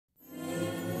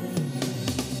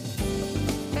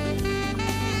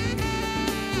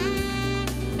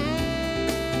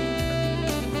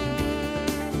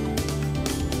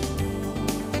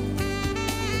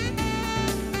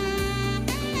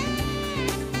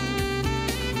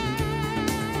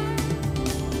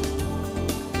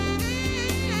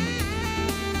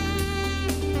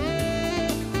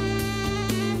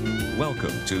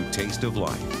Welcome to Taste of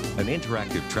Life, an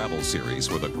interactive travel series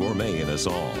for the gourmet in us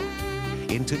all.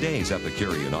 In today's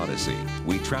Epicurean Odyssey,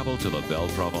 we travel to La Belle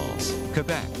Provence,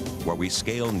 Quebec, where we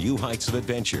scale new heights of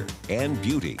adventure and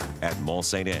beauty at Mont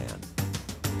Sainte Anne.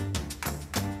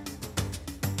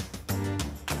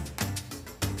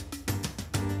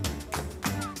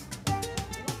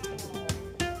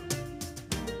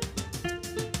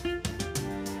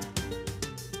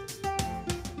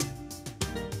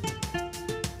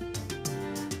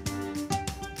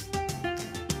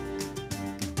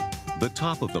 The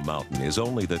top of the mountain is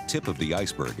only the tip of the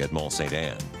iceberg at Mont Sainte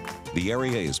Anne. The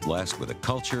area is blessed with a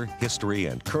culture, history,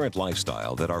 and current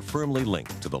lifestyle that are firmly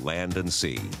linked to the land and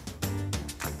sea.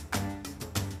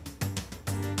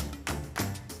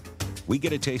 We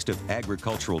get a taste of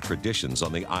agricultural traditions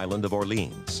on the island of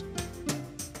Orleans.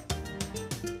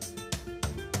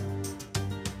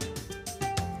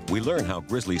 We learn how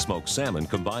grizzly smoked salmon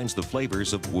combines the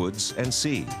flavors of woods and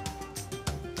sea.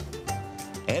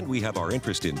 And we have our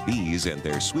interest in bees and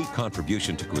their sweet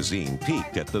contribution to cuisine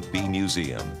piqued at the Bee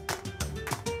Museum.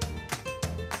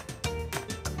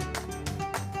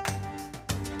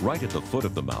 Right at the foot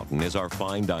of the mountain is our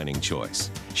fine dining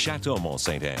choice, Chateau Mont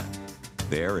Sainte Anne.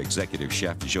 There, executive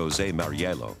chef José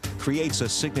Mariello creates a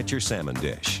signature salmon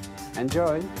dish.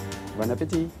 Enjoy. Bon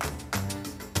appétit.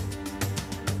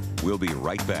 We'll be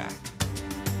right back.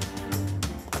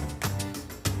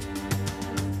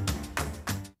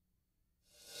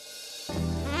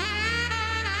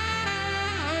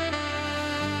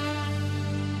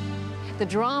 The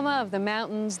drama of the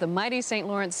mountains, the mighty St.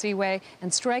 Lawrence Seaway,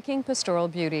 and striking pastoral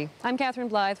beauty. I'm Catherine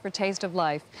Blythe for Taste of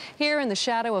Life. Here in the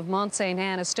shadow of Mont Sainte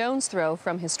Anne, a stone's throw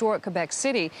from historic Quebec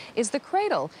City, is the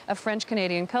cradle of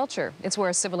French-Canadian culture. It's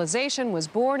where civilization was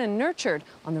born and nurtured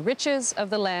on the riches of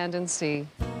the land and sea.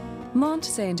 Mont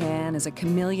Sainte Anne is a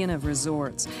chameleon of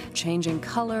resorts, changing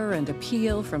color and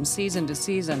appeal from season to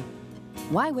season.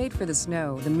 Why wait for the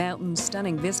snow? The mountains,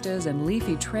 stunning vistas, and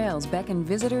leafy trails beckon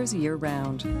visitors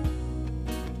year-round.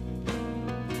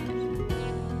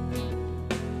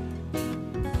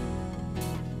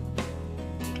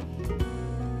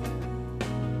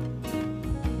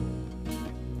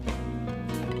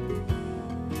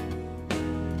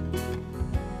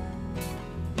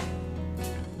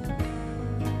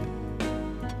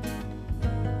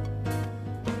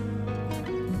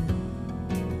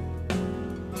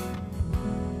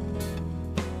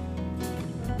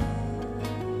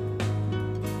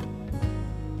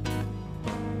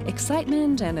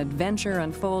 Excitement and adventure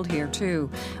unfold here, too,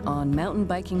 on mountain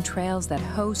biking trails that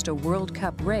host a World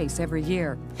Cup race every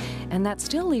year. And that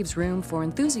still leaves room for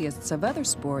enthusiasts of other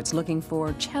sports looking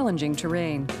for challenging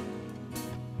terrain.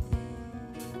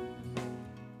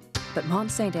 But Mont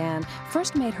Sainte Anne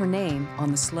first made her name on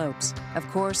the slopes. Of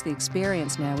course, the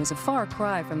experience now is a far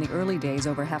cry from the early days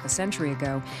over half a century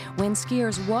ago, when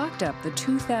skiers walked up the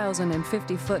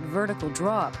 2,050-foot vertical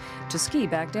drop to ski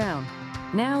back down.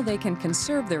 Now they can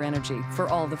conserve their energy for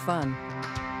all the fun.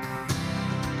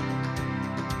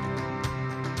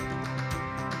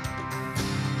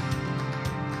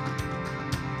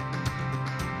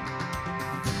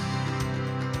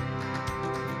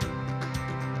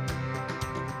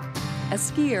 A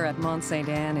skier at Mont Sainte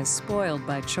Anne is spoiled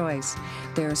by choice.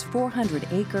 There's 400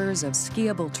 acres of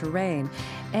skiable terrain,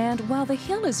 and while the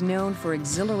hill is known for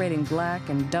exhilarating black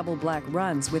and double black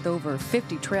runs with over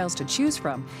 50 trails to choose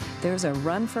from, there's a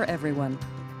run for everyone.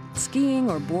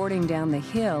 Skiing or boarding down the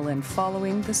hill and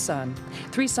following the sun.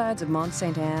 3 sides of Mont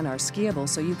Sainte Anne are skiable,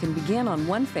 so you can begin on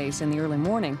one face in the early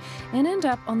morning and end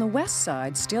up on the west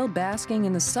side, still basking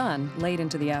in the sun late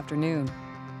into the afternoon.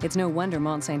 It's no wonder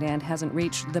Mont Sainte Anne hasn't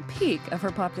reached the peak of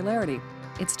her popularity.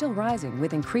 It's still rising,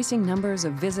 with increasing numbers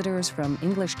of visitors from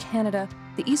English Canada,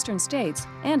 the eastern states,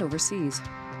 and overseas.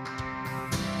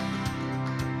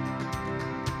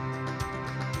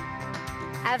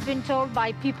 I've been told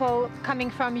by people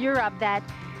coming from Europe that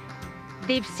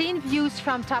they've seen views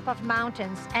from top of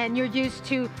mountains, and you're used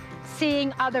to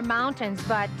seeing other mountains,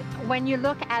 but when you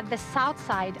look at the south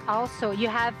side also, you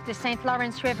have the St.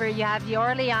 Lawrence River, you have the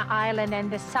Orleans Island and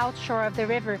the south shore of the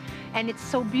river, and it's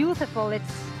so beautiful.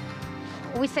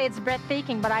 We say it's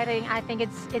breathtaking, but I think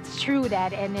it's true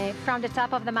that, and from the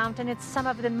top of the mountain, it's some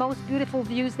of the most beautiful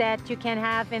views that you can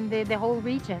have in the whole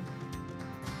region.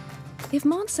 If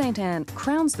Mont Sainte Anne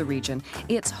crowns the region,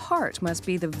 its heart must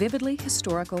be the vividly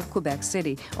historical Quebec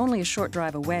City, only a short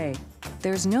drive away.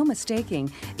 There's no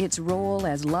mistaking its role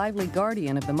as lively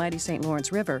guardian of the mighty St.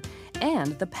 Lawrence River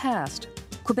and the past.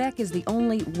 Quebec is the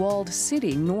only walled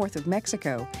city north of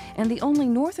Mexico and the only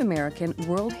North American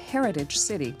World Heritage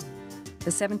City. The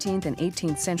 17th and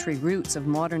 18th century roots of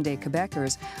modern-day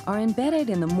Quebecers are embedded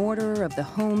in the mortar of the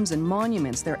homes and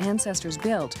monuments their ancestors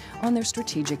built on their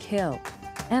strategic hill.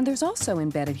 And there's also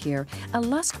embedded here a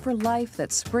lust for life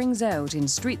that springs out in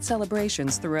street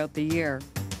celebrations throughout the year.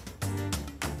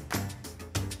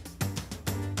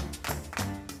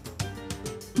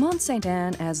 Mont Sainte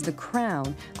Anne as the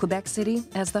crown, Quebec City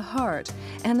as the heart,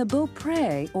 and the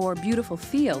Beaupré, or beautiful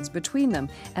fields between them,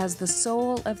 as the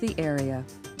soul of the area.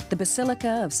 The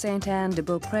Basilica of Sainte Anne de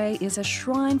Beaupré is a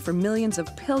shrine for millions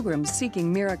of pilgrims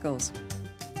seeking miracles.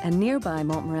 And nearby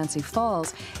Montmorency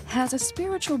Falls has a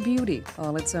spiritual beauty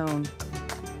all its own.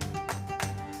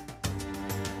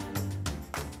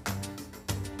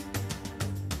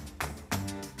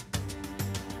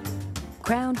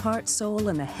 Crown, heart, soul,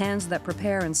 and the hands that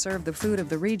prepare and serve the food of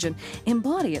the region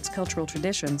embody its cultural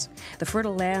traditions. The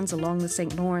fertile lands along the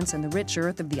St. Lawrence and the rich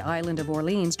earth of the island of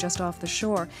Orleans just off the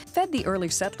shore fed the early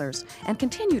settlers and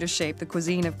continue to shape the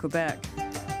cuisine of Quebec.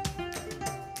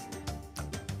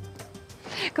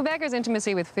 Quebecers'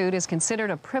 intimacy with food is considered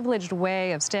a privileged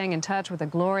way of staying in touch with a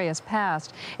glorious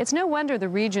past. It's no wonder the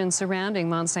region surrounding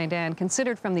Mont Sainte Anne,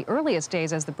 considered from the earliest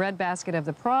days as the breadbasket of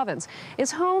the province,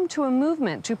 is home to a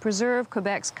movement to preserve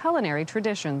Quebec's culinary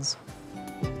traditions.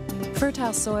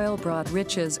 Fertile soil brought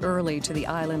riches early to the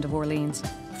island of Orleans.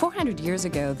 400 years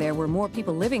ago, there were more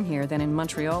people living here than in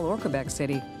Montreal or Quebec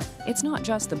City. It's not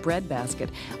just the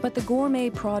breadbasket, but the gourmet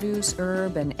produce,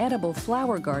 herb, and edible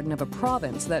flower garden of a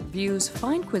province that views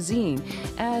fine cuisine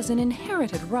as an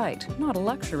inherited right, not a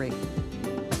luxury.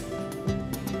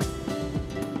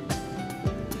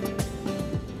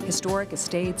 Historic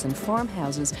estates and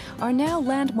farmhouses are now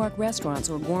landmark restaurants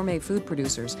or gourmet food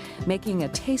producers, making a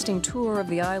tasting tour of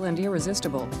the island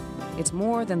irresistible. It's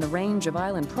more than the range of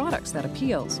island products that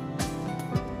appeals.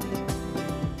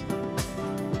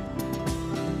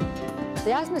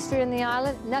 The atmosphere in the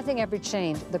island, nothing ever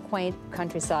changed. The quaint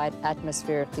countryside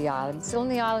atmosphere of the island. Still in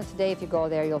the island today, if you go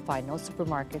there, you'll find no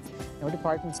supermarkets, no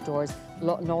department stores,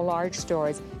 no large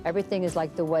stores. Everything is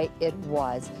like the way it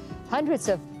was. Hundreds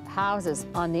of houses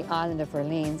on the island of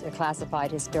Orleans are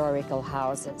classified historical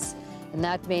houses. And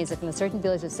that means that in a certain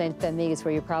village of Sainte-Famille is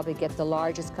where you probably get the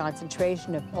largest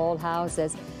concentration of old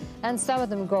houses. And some of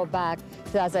them go back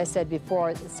to, as I said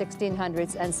before, the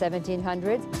 1600s and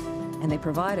 1700s. And they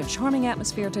provide a charming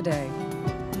atmosphere today.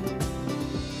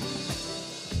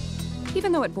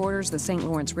 Even though it borders the St.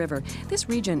 Lawrence River, this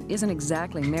region isn't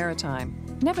exactly maritime.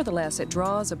 Nevertheless, it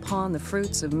draws upon the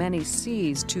fruits of many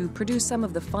seas to produce some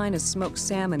of the finest smoked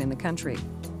salmon in the country.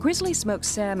 Grizzly smoked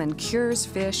salmon cures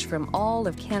fish from all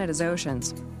of Canada's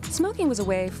oceans. Smoking was a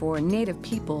way for native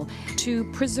people to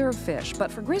preserve fish,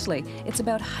 but for Grizzly, it's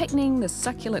about heightening the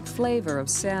succulent flavor of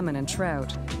salmon and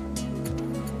trout.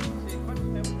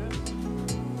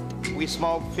 We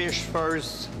smoke fish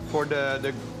first for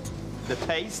the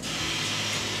taste.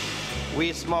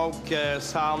 We smoke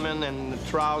salmon and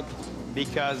trout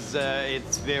because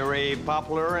it's very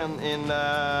popular in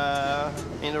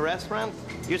the restaurant.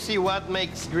 You see, what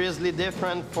makes Grizzly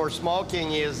different for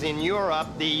smoking is in Europe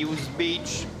they use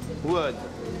beech wood.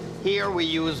 Here we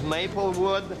use maple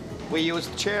wood, we use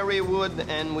cherry wood,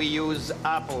 and we use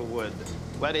apple wood.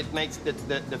 But it makes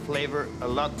the flavor a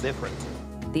lot different.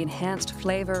 The enhanced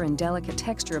flavor and delicate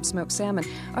texture of smoked salmon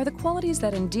are the qualities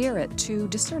that endear it to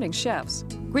discerning chefs.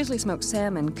 Grizzly smoked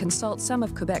salmon consults some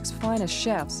of Quebec's finest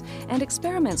chefs and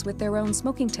experiments with their own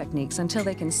smoking techniques until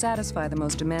they can satisfy the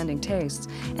most demanding tastes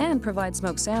and provide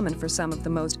smoked salmon for some of the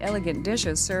most elegant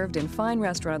dishes served in fine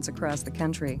restaurants across the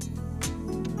country.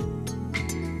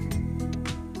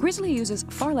 Grizzly uses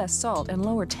far less salt and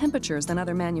lower temperatures than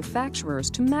other manufacturers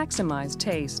to maximize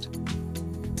taste.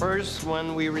 First,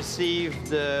 when we receive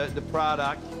the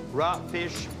product, raw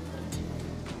fish,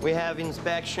 we have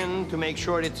inspection to make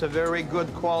sure it's a very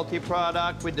good quality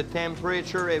product with the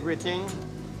temperature, everything.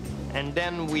 And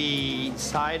then we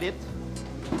side it.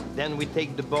 Then we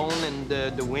take the bone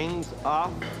and the wings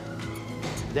off.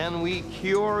 Then we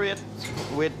cure it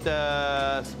with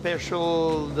a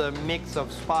special mix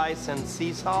of spice and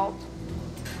sea salt.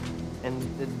 And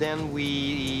then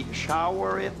we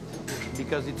shower it,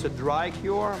 because it's a dry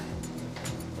cure.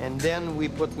 And then we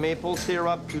put maple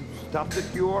syrup to stop the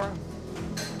cure.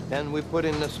 Then we put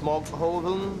in the smoke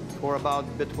oven for about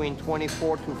between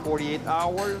 24 to 48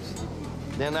 hours.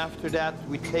 Then after that,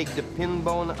 we take the pin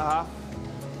bone off,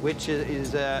 which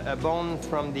is a bone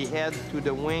from the head to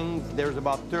the wings. There's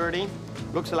about 30.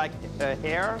 Looks like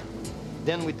hair.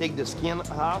 Then we take the skin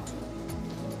off.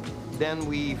 Then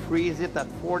we freeze it at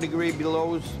 4 degrees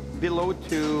below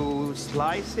to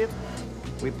slice it.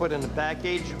 We put in a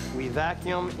package, we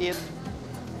vacuum it,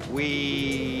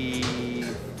 we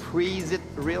freeze it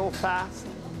real fast.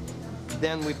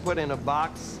 Then we put in a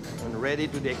box and ready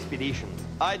to the expedition.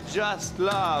 I just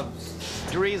love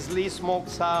drizzly smoked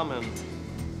salmon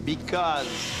because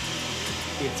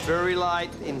it's very light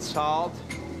in salt.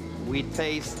 We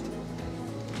taste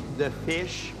the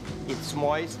fish. It's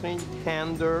moistening,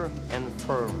 tender, and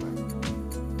firm.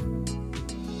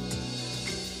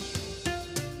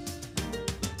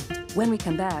 When we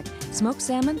come back, smoked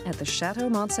salmon at the Chateau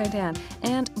Mont Sainte Anne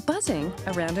and buzzing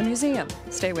around a museum.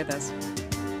 Stay with us.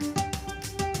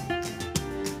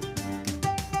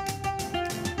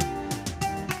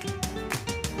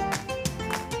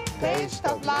 Taste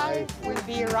of Life will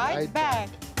be right back.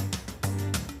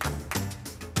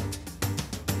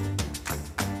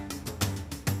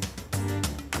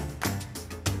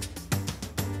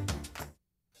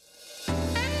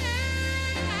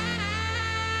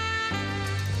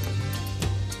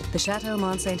 The Chateau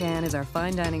Mont Sainte Anne is our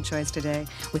fine dining choice today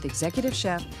with executive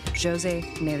chef José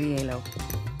Meriello.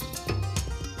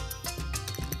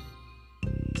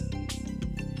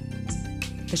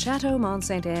 The Chateau Mont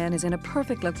Sainte Anne is in a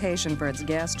perfect location for its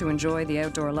guests to enjoy the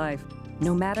outdoor life,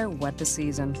 no matter what the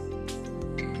season.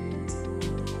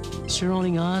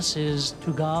 Surrounding us is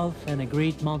two golf and a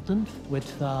great mountain with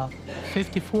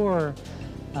 54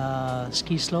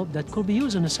 ski slope that could be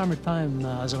used in the summertime,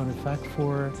 as a matter of fact,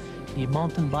 for the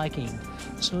mountain biking.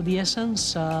 So the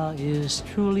essence is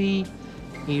truly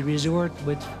a resort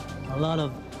with a lot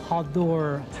of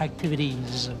outdoor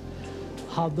activities.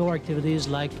 Outdoor activities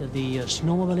like the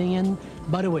snowmobiling in.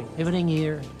 By the way, everything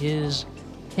here is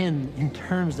in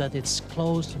terms that it's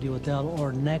close to the hotel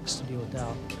or next to the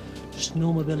hotel.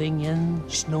 Snowmobiling in,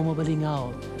 snowmobiling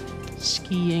out.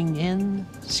 Skiing in,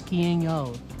 skiing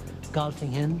out.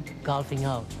 Golfing in, golfing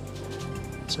out.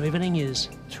 So everything is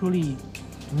truly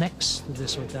next to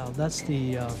this hotel. That's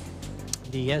the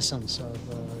essence of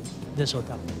this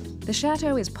hotel. The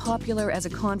Chateau is popular as a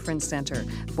conference center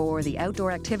for the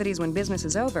outdoor activities when business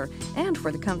is over and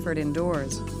for the comfort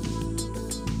indoors.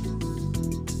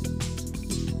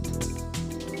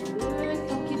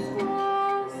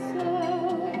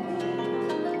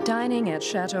 Dining at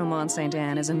Chateau Mont Sainte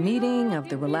Anne is a meeting of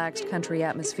the relaxed country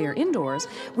atmosphere indoors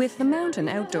with the mountain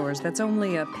outdoors that's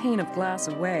only a pane of glass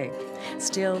away.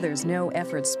 Still, there's no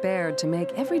effort spared to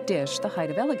make every dish the height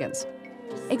of elegance.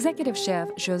 Executive chef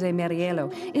José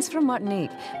Meriello is from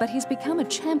Martinique, but he's become a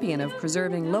champion of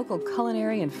preserving local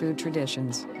culinary and food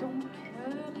traditions.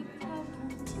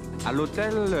 À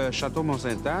l'hôtel Château Mont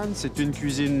Sainte Anne, c'est une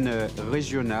cuisine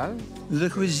régionale. The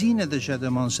cuisine at the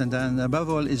Chateau Mont Sainte Anne, above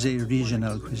all, is a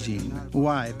regional cuisine.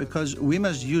 Why? Because we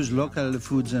must use local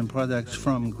foods and products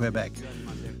from Quebec.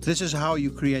 This is how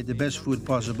you create the best food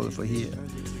possible for here.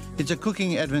 It's a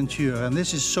cooking adventure, and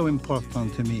this is so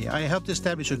important to me. I helped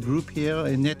establish a group here,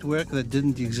 a network that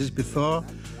didn't exist before,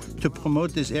 to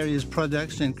promote this area's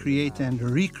products and create and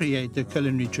recreate the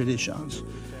culinary traditions.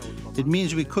 It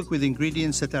means we cook with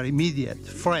ingredients that are immediate,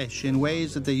 fresh, in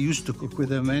ways that they used to cook with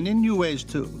them, and in new ways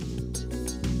too.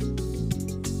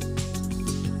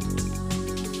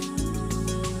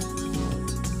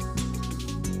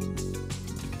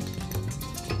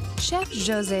 Chef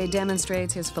José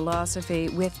demonstrates his philosophy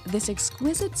with this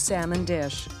exquisite salmon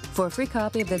dish. For a free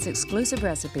copy of this exclusive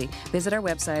recipe, visit our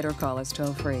website or call us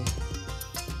toll-free.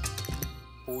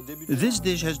 This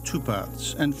dish has two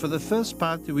parts, and for the first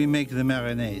part we make the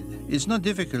marinade. It's not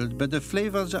difficult, but the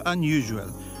flavors are unusual,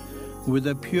 with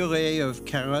a puree of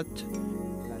carrot,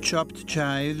 chopped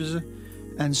chives,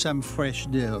 and some fresh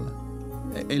dill,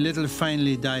 a little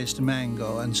finely diced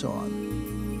mango, and so on.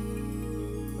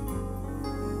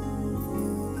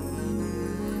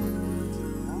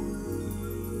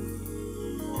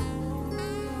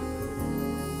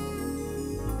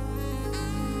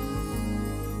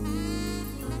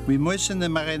 We moisten the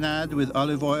marinade with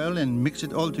olive oil and mix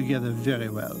it all together very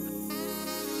well.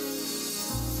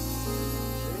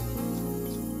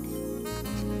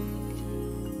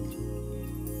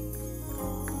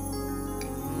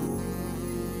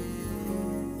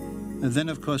 And then,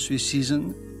 of course, we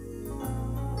season.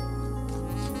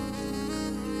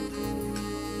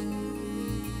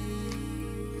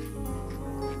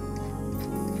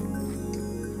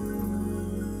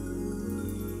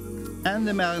 And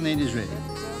the marinade is ready.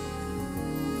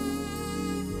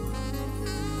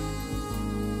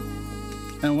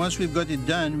 And once we've got it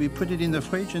done, we put it in the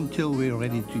fridge until we're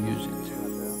ready to use it.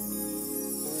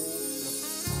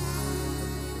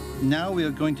 Now we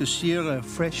are going to sear a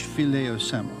fresh fillet of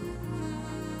salmon.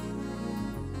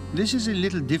 This is a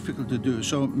little difficult to do,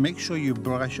 so make sure you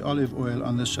brush olive oil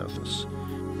on the surface.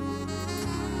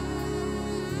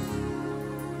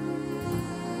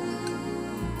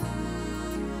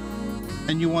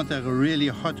 And you want a really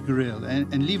hot grill,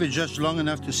 and leave it just long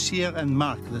enough to sear and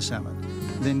mark the salmon.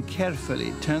 Then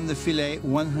carefully turn the fillet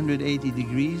 180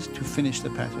 degrees to finish the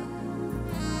pattern.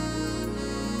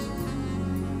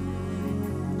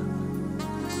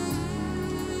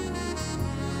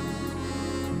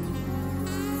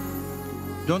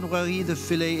 Don't worry, the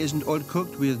fillet isn't all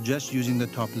cooked, we're just using the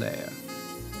top layer.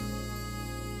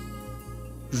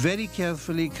 Very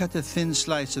carefully cut a thin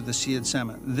slice of the seared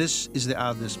salmon. This is the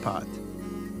hardest part.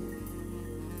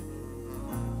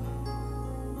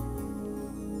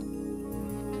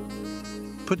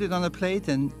 Put it on a plate,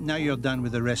 and now you're done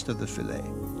with the rest of the fillet.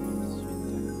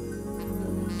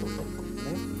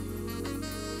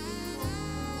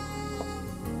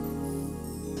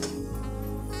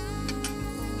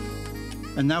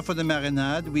 And now for the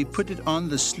marinade, we put it on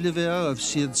the sliver of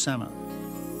seared salmon.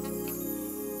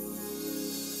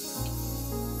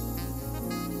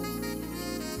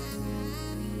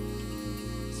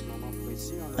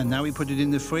 And now we put it in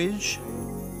the fridge.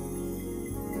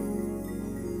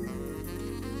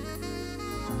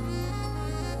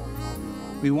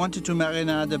 We want it to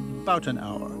marinate about an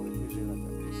hour.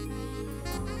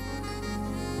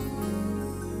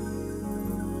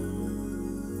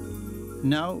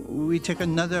 Now we take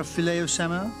another fillet of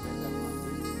salmon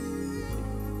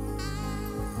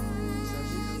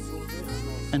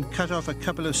and cut off a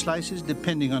couple of slices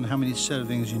depending on how many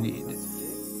servings you need.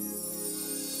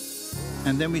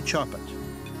 And then we chop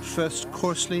it, first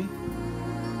coarsely,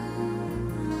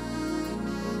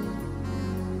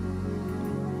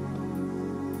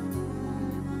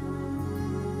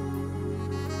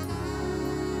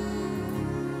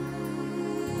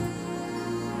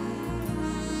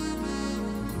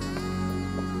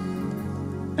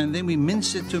 and then we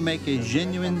mince it to make a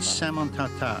genuine salmon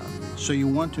tartare. So you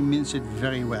want to mince it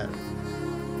very well.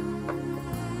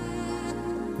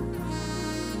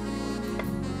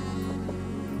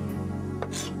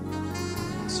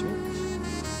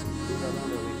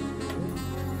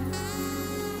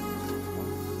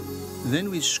 Then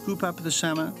we scoop up the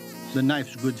salmon, the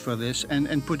knife's good for this,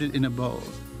 and put it in a bowl.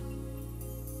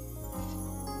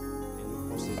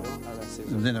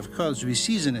 And then, of course, we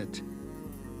season it.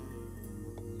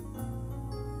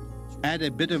 Add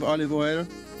a bit of olive oil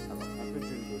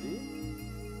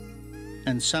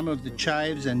and some of the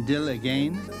chives and dill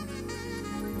again.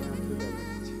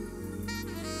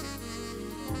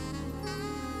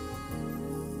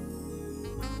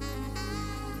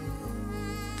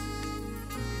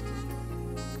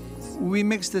 We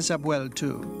mix this up well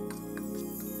too.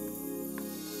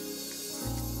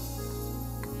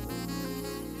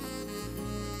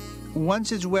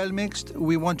 Once it's well mixed,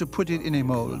 we want to put it in a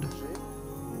mold.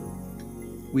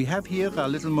 We have here our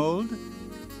little mold.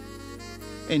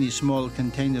 Any small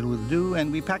container will do,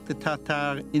 and we pack the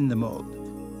tartare in the mold.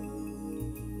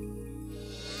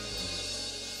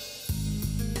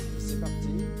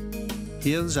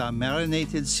 Here's our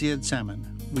marinated seared salmon.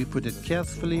 We put it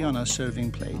carefully on our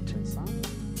serving plate.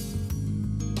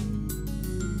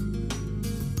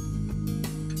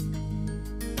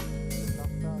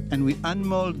 And we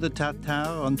unmold the tartare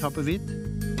on top of it.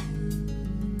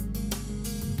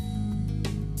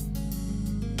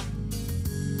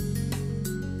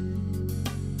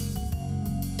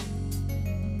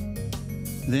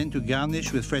 Then to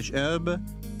garnish with fresh herb,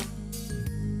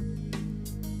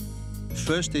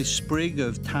 first a sprig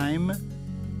of thyme,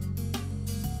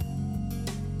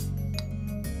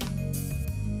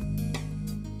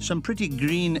 some pretty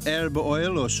green herb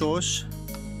oil or sauce,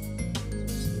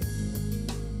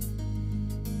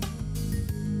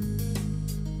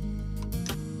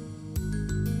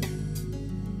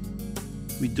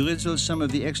 we drizzle some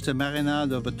of the extra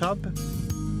marinade over top.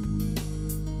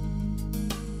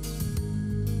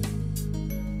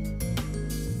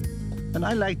 And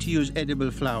I like to use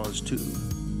edible flowers too.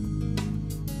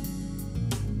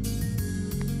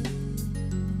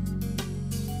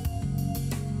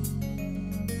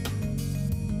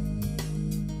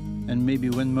 And maybe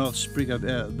one more sprig of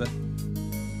herb.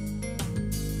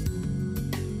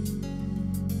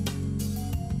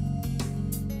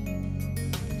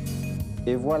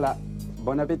 Et voilà.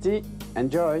 Bon appétit.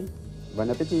 Enjoy. Bon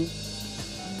appétit.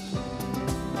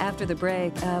 After the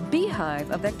break, a beehive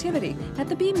of activity at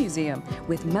the Bee Museum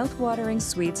with mouth-watering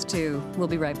sweets too. We'll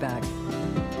be right back.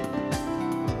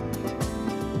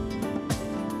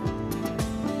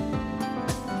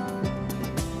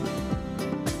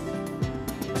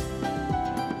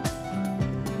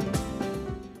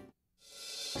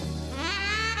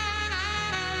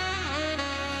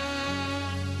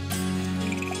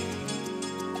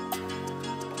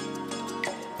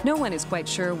 No one is quite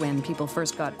sure when people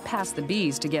first got past the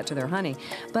bees to get to their honey,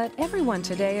 but everyone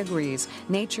today agrees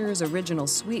nature's original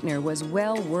sweetener was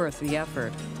well worth the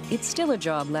effort. It's still a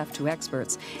job left to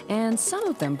experts, and some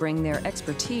of them bring their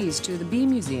expertise to the Bee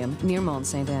Museum near Mont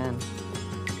Sainte Anne.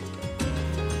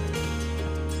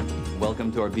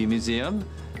 Welcome to our Bee Museum.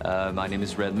 My name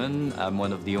is Redmond. I'm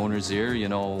one of the owners here. You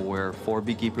know, we're 4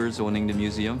 beekeepers owning the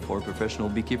museum, 4 professional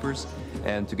beekeepers,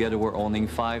 and together we're owning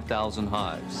 5,000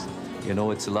 hives. You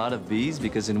know, it's a lot of bees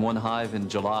because in one hive in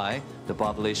July, the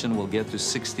population will get to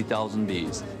 60,000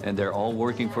 bees, and they're all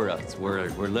working for us. We're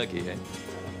lucky, eh?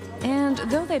 And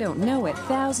though they don't know it,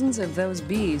 thousands of those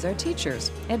bees are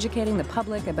teachers, educating the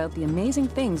public about the amazing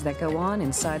things that go on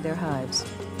inside their hives.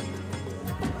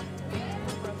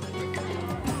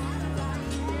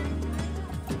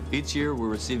 Each year we're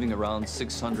receiving around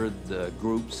 600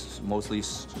 groups, mostly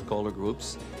scholar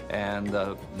groups, and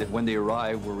when they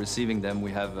arrive, we're receiving them.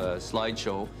 We have a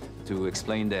slideshow to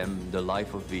explain them the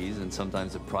life of bees and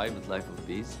sometimes the private life of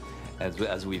bees,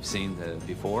 as we've seen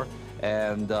before.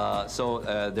 And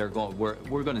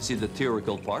we're going to see the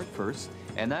theoretical part first,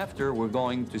 and after we're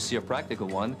going to see a practical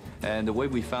one. And the way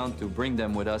we found to bring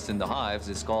them with us in the hives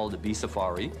is called the bee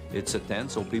safari. It's a tent,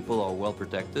 so people are well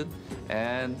protected,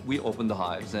 and we open the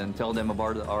hives and tell them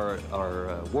about our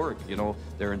work. You know,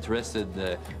 they're interested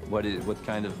what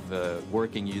kind of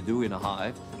working you do in a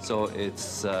hive. So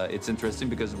it's interesting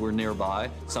because we're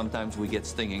nearby. Sometimes we get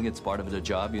stinging. It's part of the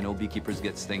job. You know, beekeepers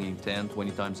get stinging 10,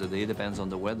 20 times a day, depends on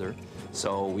the weather.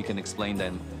 So we can explain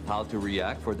them how to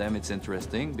react. For them, it's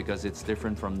interesting because it's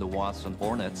different from the wasps and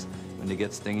hornets. When they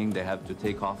get stinging, they have to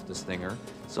take off the stinger.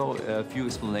 So a few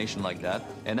explanations like that.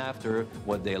 And after,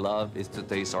 what they love is to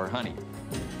taste our honey.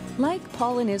 Like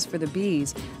pollen is for the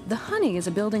bees, the honey is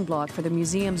a building block for the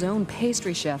museum's own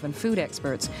pastry chef and food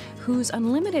experts, whose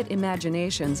unlimited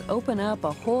imaginations open up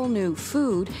a whole new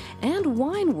food and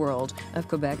wine world of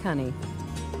Quebec honey.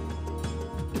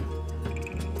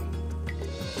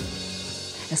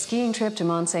 A skiing trip to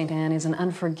Mont Sainte Anne is an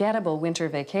unforgettable winter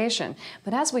vacation,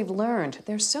 but as we've learned,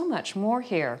 there's so much more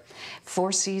here.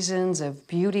 4 seasons of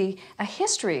beauty, a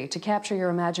history to capture your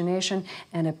imagination,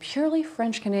 and a purely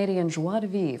French-Canadian joie de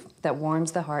vivre that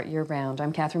warms the heart year-round.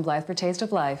 I'm Catherine Blythe for Taste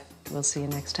of Life. We'll see you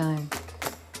next time.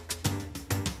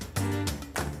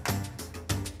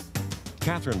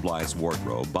 Catherine Blythe's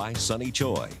Wardrobe by Sunny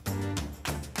Choi.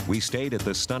 We stayed at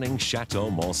the stunning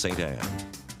Chateau Mont Sainte Anne.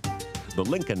 The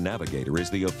Lincoln Navigator is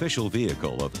the official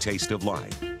vehicle of Taste of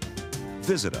Life.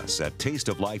 Visit us at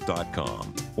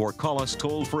tasteoflife.com or call us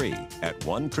toll-free at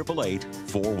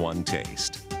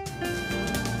 1-888-41-TASTE.